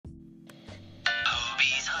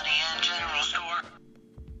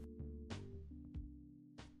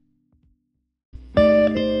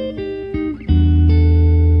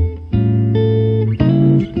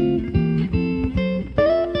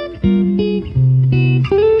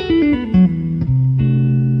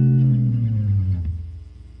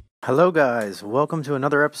Hello guys, welcome to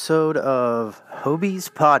another episode of Hobie's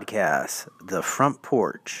Podcast, The Front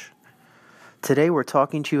Porch. Today we're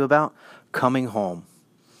talking to you about coming home.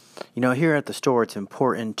 You know, here at the store it's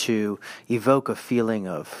important to evoke a feeling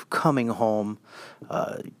of coming home,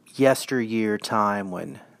 yesteryear time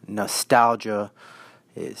when nostalgia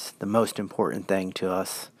is the most important thing to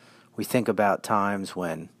us. We think about times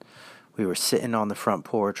when we were sitting on the front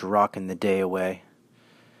porch rocking the day away.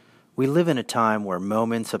 We live in a time where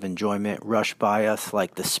moments of enjoyment rush by us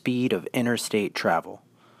like the speed of interstate travel.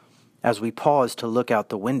 As we pause to look out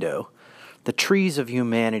the window, the trees of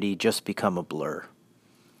humanity just become a blur.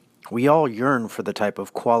 We all yearn for the type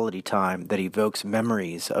of quality time that evokes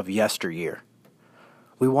memories of yesteryear.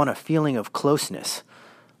 We want a feeling of closeness,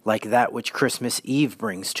 like that which Christmas Eve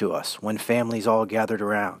brings to us when families all gathered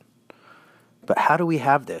around. But how do we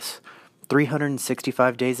have this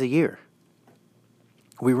 365 days a year?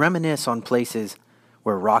 We reminisce on places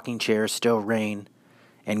where rocking chairs still reign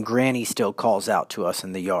and Granny still calls out to us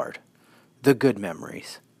in the yard. The good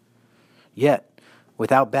memories. Yet,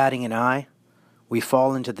 without batting an eye, we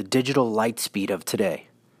fall into the digital light speed of today.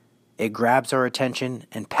 It grabs our attention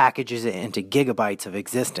and packages it into gigabytes of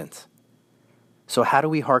existence. So how do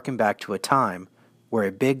we harken back to a time where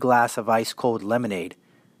a big glass of ice-cold lemonade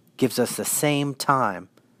gives us the same time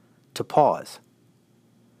to pause?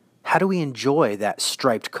 How do we enjoy that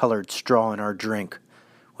striped-colored straw in our drink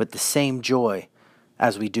with the same joy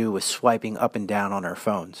as we do with swiping up and down on our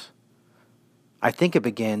phones? I think it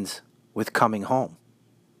begins with coming home.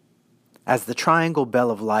 As the triangle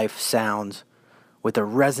bell of life sounds with a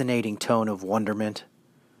resonating tone of wonderment,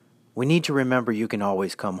 we need to remember you can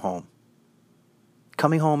always come home.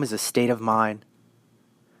 Coming home is a state of mind.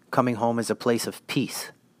 Coming home is a place of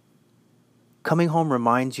peace. Coming home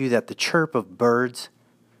reminds you that the chirp of birds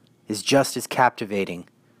is just as captivating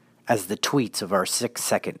as the tweets of our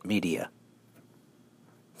 6-second media.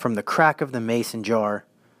 From the crack of the mason jar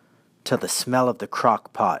to the smell of the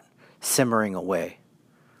crock pot simmering away,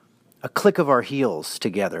 a click of our heels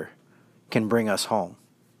together can bring us home.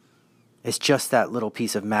 It's just that little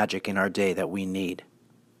piece of magic in our day that we need.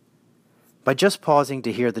 By just pausing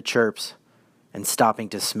to hear the chirps and stopping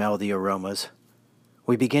to smell the aromas,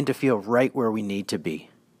 we begin to feel right where we need to be,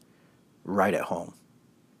 right at home.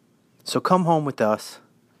 So come home with us.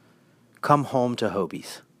 Come home to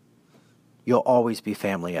Hobie's. You'll always be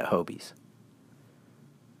family at Hobie's.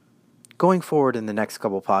 Going forward in the next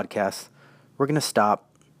couple podcasts, we're going to stop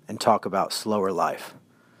and talk about slower life.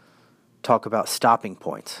 Talk about stopping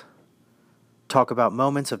points. Talk about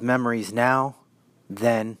moments of memories now,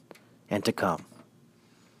 then, and to come.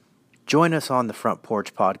 Join us on the Front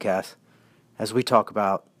Porch Podcast as we talk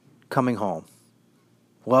about coming home.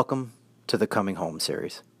 Welcome to the Coming Home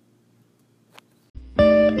series.